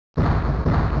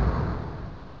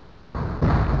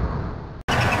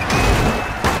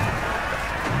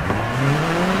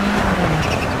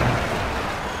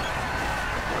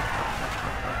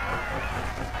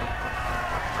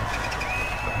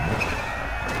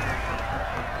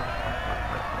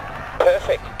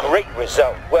Great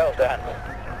result, well done.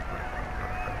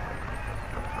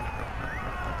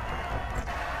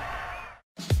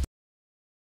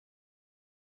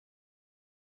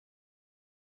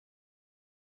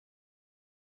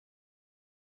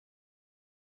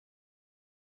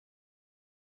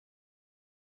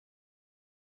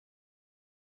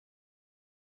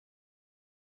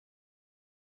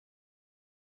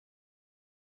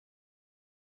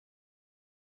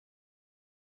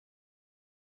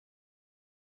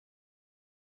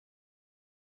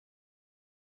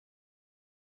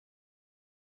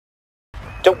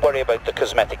 Don't worry about the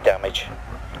cosmetic damage.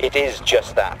 It is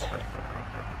just that.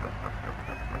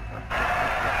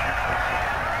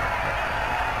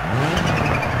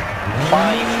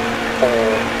 Five, four,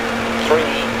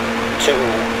 three, two,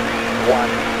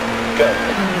 one, go.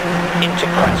 Into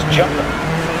crest jump.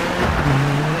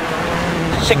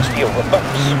 60 over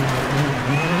bumps.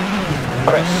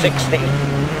 Crest 60.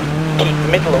 Keep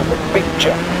middle over big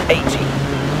jump. 80.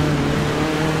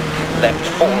 Left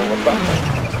 4 over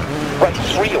bump. Right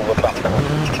 3 over bump.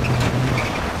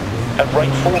 And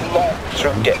right 4 long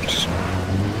through dips.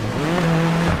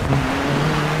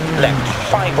 Left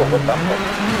 5 over bump.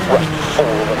 Right 4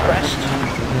 over crest.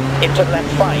 Into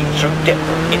left 5 through dip.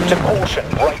 Into caution.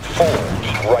 Right 4.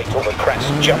 Keep right over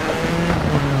crest. Jump.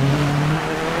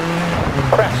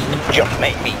 Crest. Jump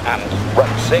maybe. And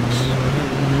right 6.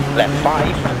 Left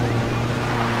 5.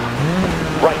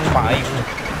 Right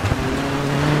 5.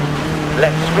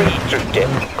 Left 3 through dip,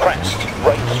 crest.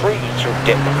 Right 3 through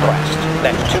dip, crest.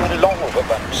 Left 2 long over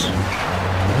bumps.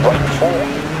 Right 4.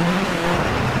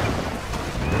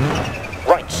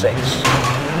 Right 6.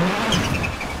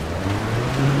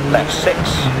 Left 6.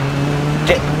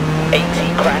 Dip,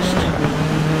 80 crest.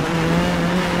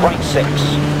 Right 6.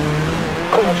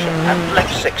 Caution and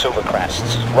left 6 over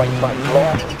crests. Right 5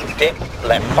 long, dip,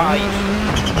 left 5.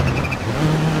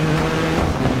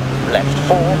 Left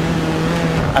 4.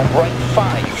 And right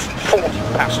 5, 40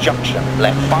 past junction,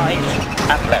 left 5,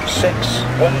 and left 6,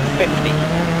 150.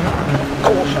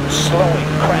 Caution, slowing,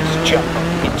 crest, jump,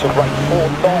 into right 4,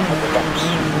 long over bumps.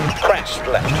 Crest,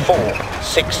 left 4,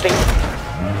 60.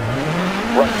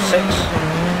 Right 6,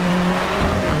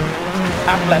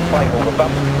 and left 5 over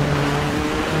bump.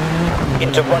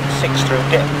 Into right 6 through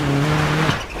dip.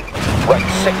 Right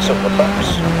 6 over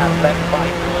bumps, and left 5,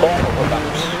 long over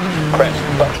bumps. Crest,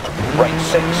 bump. Right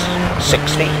 6,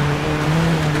 60,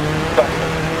 bump,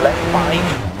 left 5,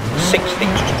 60,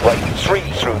 right 3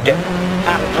 through dip,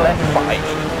 and left 5,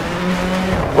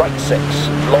 right 6,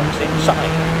 longs inside,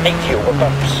 80 over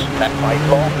bumps, left 5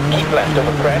 long, keep left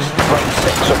over crest, right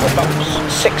 6 over bumps,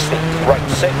 60, right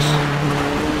 6,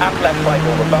 and left 5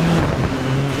 over bump,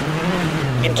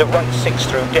 into right 6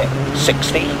 through dip,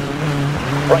 60,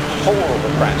 right 4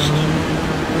 over crest,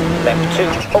 left 2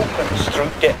 opens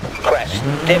through dip, crest,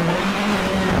 dip,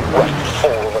 right 4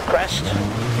 over crest,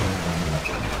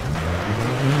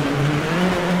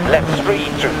 left 3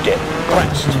 through dip,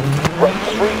 crest, right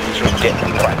 3 through dip,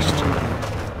 crest,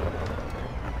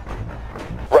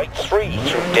 right 3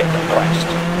 through dip, crest,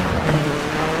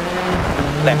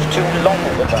 left 2 long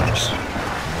over bumps,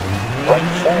 right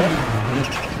 4,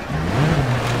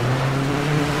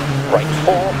 right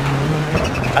 4,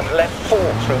 and left 4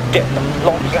 through dip,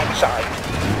 longs outside.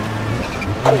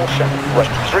 Caution,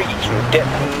 right 3 through dip.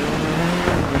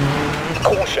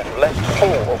 Caution, left 4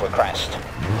 over crest.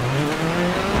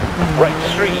 Right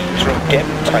 3 through dip,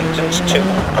 tightens 2,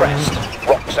 crest,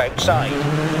 rocks outside.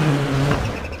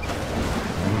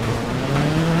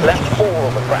 Left 4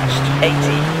 over crest, 80,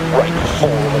 right 4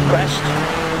 over crest.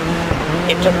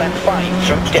 Into left 5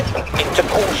 through dip, into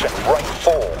caution, right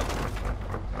 4.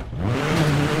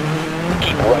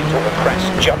 Right over crest,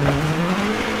 jump.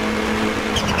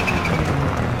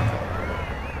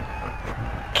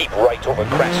 Keep right over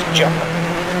crest, jump.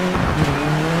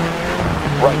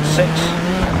 Right 6,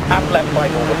 and left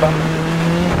 5 over bump.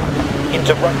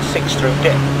 Into right 6 through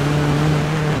dip.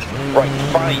 Right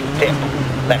 5 dip,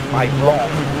 left 5 long,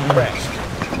 crest.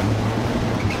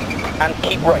 And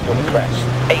keep right over crest,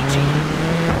 80.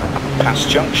 Past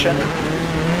junction.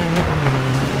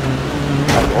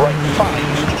 And right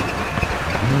 5.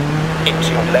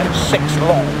 Into left 6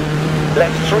 long,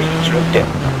 left 3 through dip,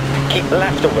 keep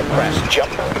left over crest,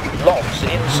 jump, lofts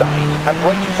inside, and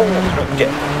right 4 through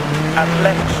dip, and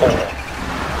left 4.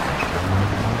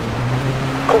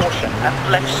 Caution, and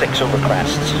left 6 over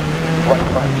crests, right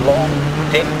 5 long,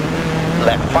 dip,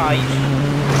 left 5,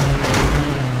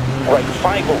 right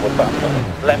 5 over bump,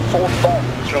 left 4 long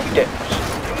through dips,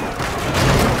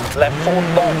 left 4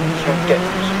 long through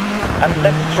dips, and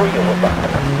left 3 over bump.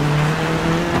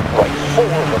 Right 4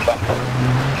 over bump,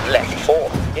 left 4,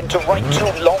 into into right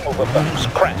 2 long over bumps,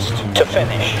 crest, to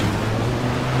finish.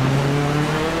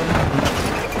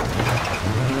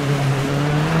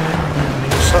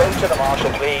 Slow to the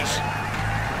marshal, please.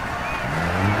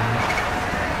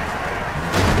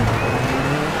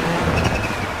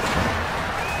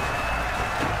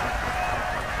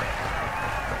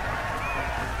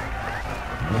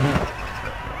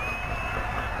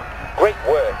 Great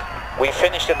work. We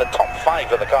finished in the top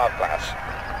 5 of the car class.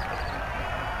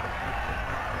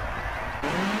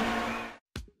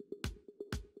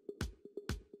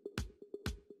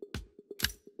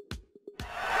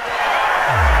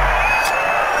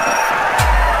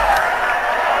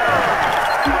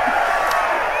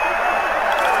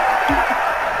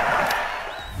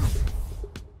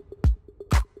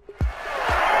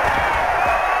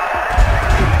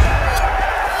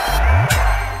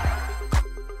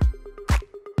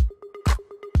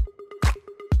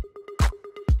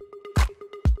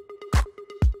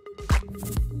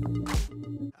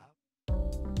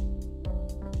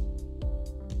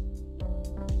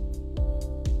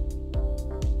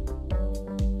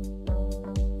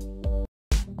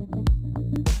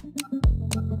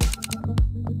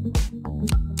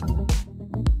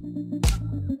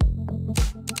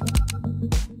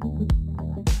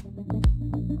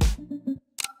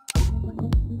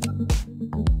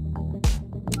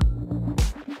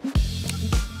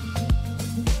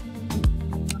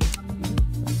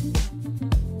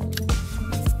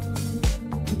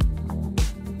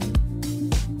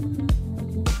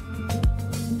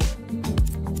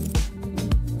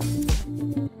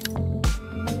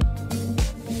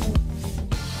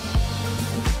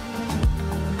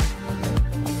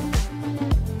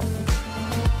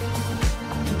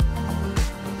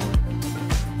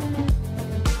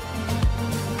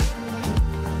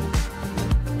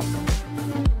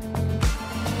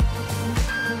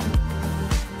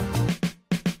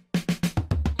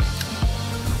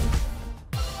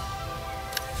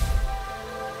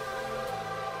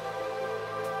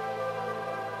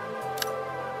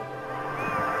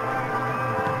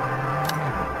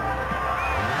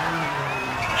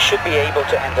 Should be able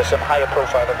to enter some higher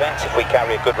profile events if we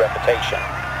carry a good reputation.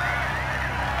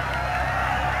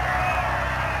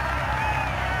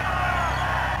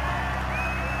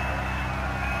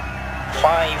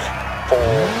 5, 4,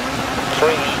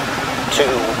 3, 2,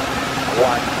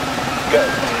 1, go.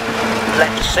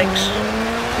 Left 6,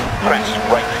 crest,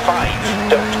 right 5,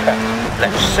 don't cut.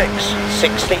 Left 6,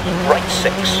 60, right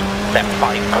 6, left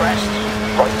 5, crest,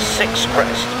 right 6,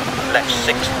 crest. Left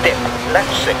 6, dip, left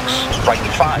 6, right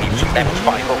 5, left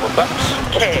 5 over bumps,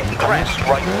 care, crest,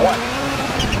 right 1,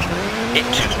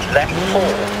 into left 4,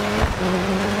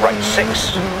 right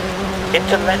 6,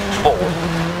 into left 4,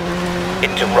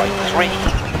 into right 3,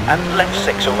 and left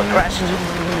 6 over crest,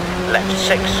 left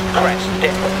 6, crest,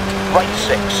 dip, right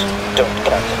 6, don't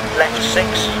cut, left 6,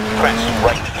 crest,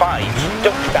 right 5,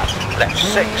 don't cut, left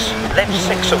 6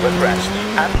 over crest,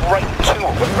 and right 2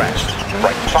 over crest,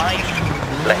 right 5,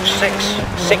 left 6,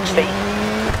 60,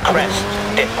 crest,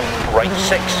 dip, right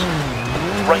 6,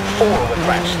 right 4 over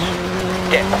crest,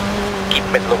 dip, keep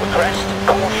middle over crest,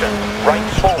 caution, right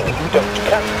 4, don't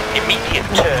cut, immediate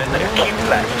turn, acute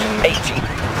left, 80.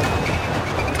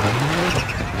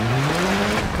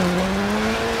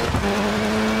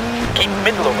 Keep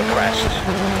middle over crest,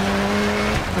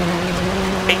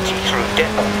 80 through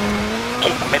dip,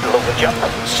 keep middle over jump,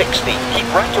 60, keep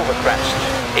right over crest,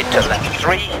 into left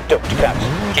 3, don't cut,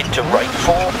 into right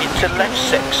 4, into left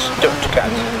 6, don't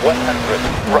cut, 100,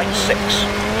 right 6,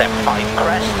 left 5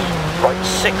 crest, right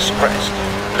 6 crest,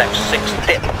 left 6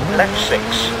 dip, left 6,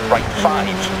 right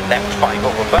 5, left 5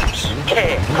 over bumps,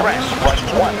 care, crest, right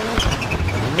 1,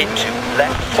 into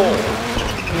left 4,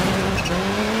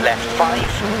 left 5,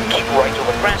 keep right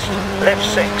over crest, left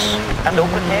 6, and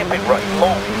open hairpin right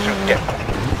long through dip,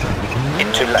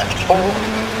 into left 4,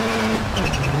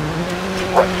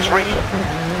 right 3,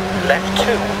 left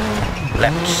 2,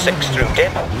 left 6 through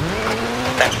dip,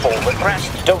 left 4 over crest,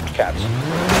 don't cut,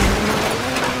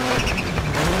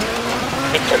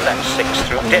 into left 6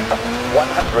 through dip,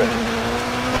 100,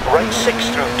 right 6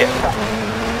 through dip,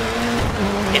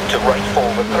 into right 4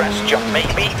 over crest, jump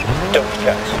maybe, don't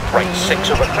cut, right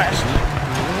 6 over crest,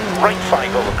 right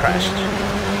 5 over crest,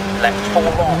 left 4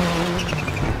 long,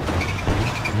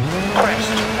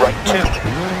 crest, right 2,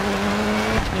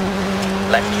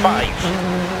 left 5,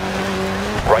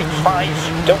 right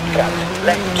 5, don't cut,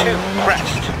 left 2,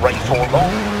 crest, right 4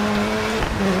 long,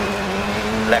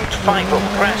 left 5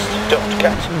 over crest, don't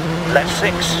cut, left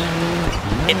 6,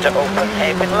 into open,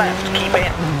 hairpin left, keep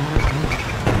in,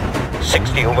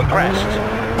 60 over crest,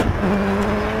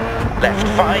 left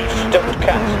 5, don't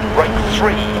cut, right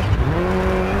 3,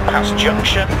 past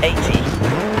junction 80,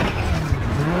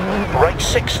 right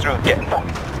 6 through dip,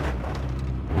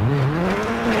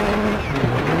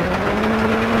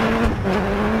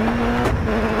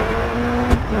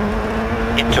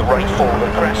 into right 4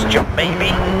 over crest, jump maybe,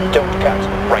 don't cut,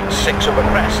 right 6 over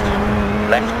crest,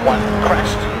 left 1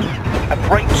 crest, and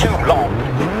right 2 long,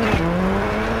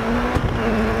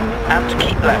 and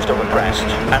keep left over crest,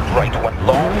 and right 1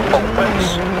 long,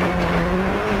 opens,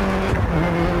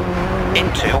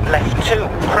 into left 2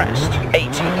 crest,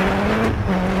 80,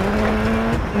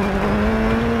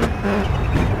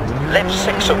 left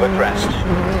 6 over crest,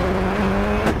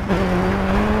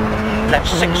 left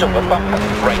 6 over bump,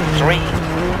 right 3,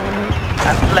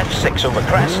 and left 6 over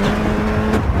crest,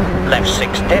 left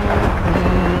 6 dip,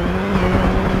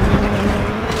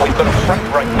 we've got a front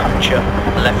right puncture,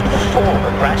 left 4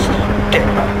 over crest, dip,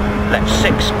 left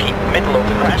 6 keep middle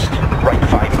over crest, right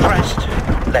 5 crest,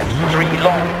 left 3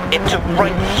 long, into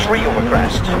right 3 over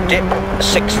crest, dip,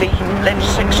 60, left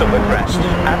 6 over crest,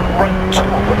 and right 2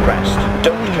 over crest,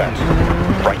 don't cut,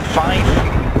 right 5,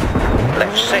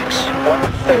 left 6,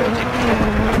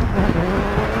 130,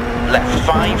 left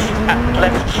 5 and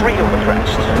left 3 over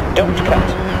crest, don't cut,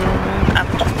 and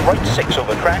right 6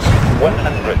 over crest,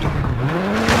 100,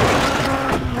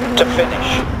 to finish.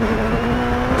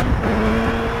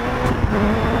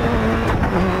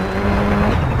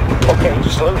 Okay,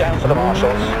 slow down for the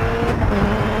marshals.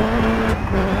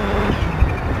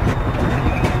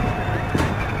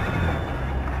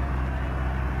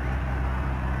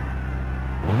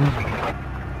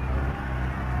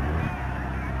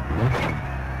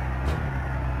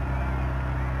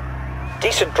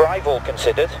 Decent drive all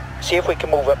considered. See if we can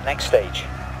move up next stage.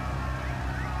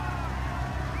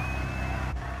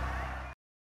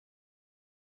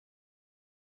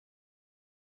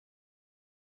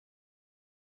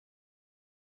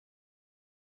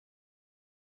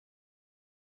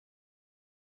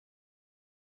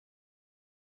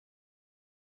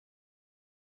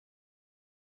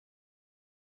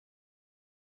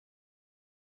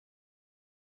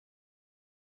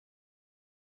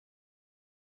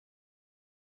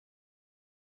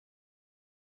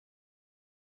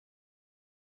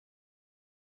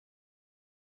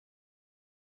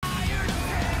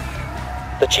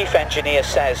 The chief engineer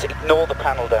says ignore the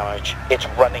panel damage, it's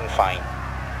running fine.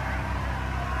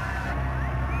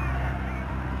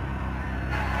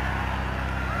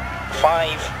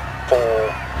 Five, 4,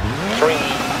 3,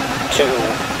 2,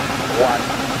 1,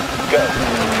 go.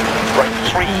 Right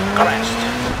 3, crest.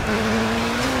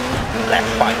 Left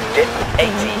 5, dip,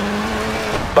 80.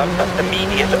 Bump,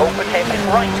 immediate, open hairpin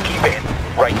right, keep in.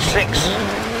 Right 6.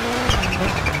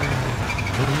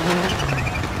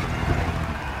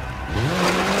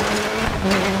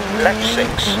 Left 6,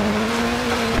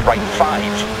 right 5,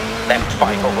 left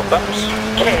 5 over bumps,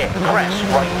 care, crest,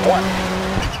 right 1,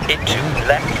 into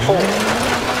left 4,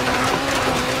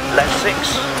 left 6,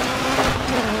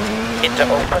 into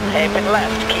open hairpin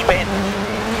left, keep in,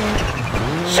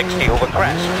 60 over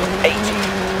crest, 80,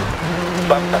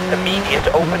 bump up immediate,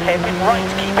 open hairpin right,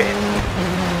 keep in,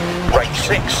 right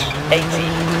 6, 80,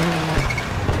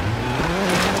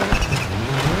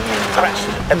 crest,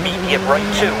 immediate right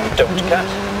 2, don't cut,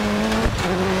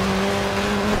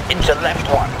 into left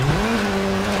 1,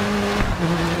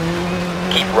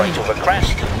 keep right over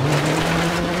crest,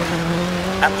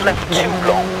 and left 2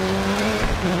 long,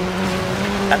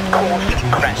 and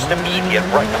caution, crest, immediate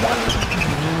right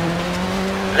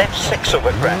 1, left 6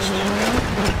 over crest,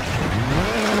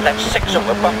 left 6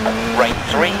 over bump, right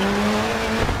 3,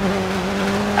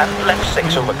 and left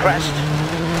 6 over crest,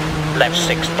 left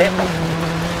 6 dip,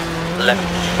 left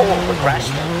 4 over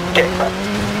crest, dip,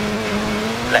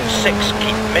 left 6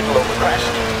 keep middle over crest,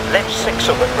 left 6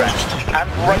 over crest, and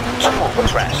right 2 over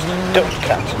crest, don't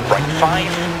cut, right 5,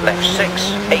 left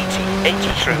 6, 80,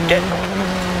 80 through dip,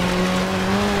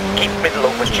 keep middle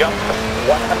over jump,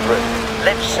 100,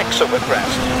 left 6 over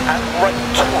crest, and right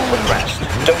 2 over crest,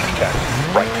 don't cut,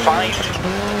 right 5,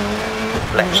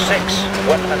 left 6,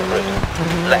 100,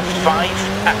 left 5,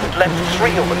 and left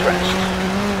 3 over crest,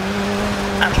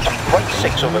 and right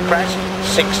 6 over crest,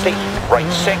 60,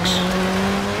 right 6,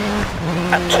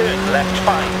 and turn left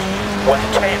 5,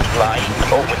 110 line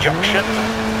over junction,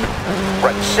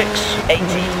 right 6, 80,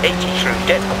 80 through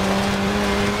dip,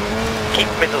 keep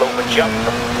middle over jump,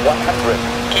 100,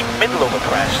 keep middle over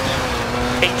crest,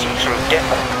 80 through dip,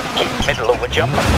 keep middle over jump,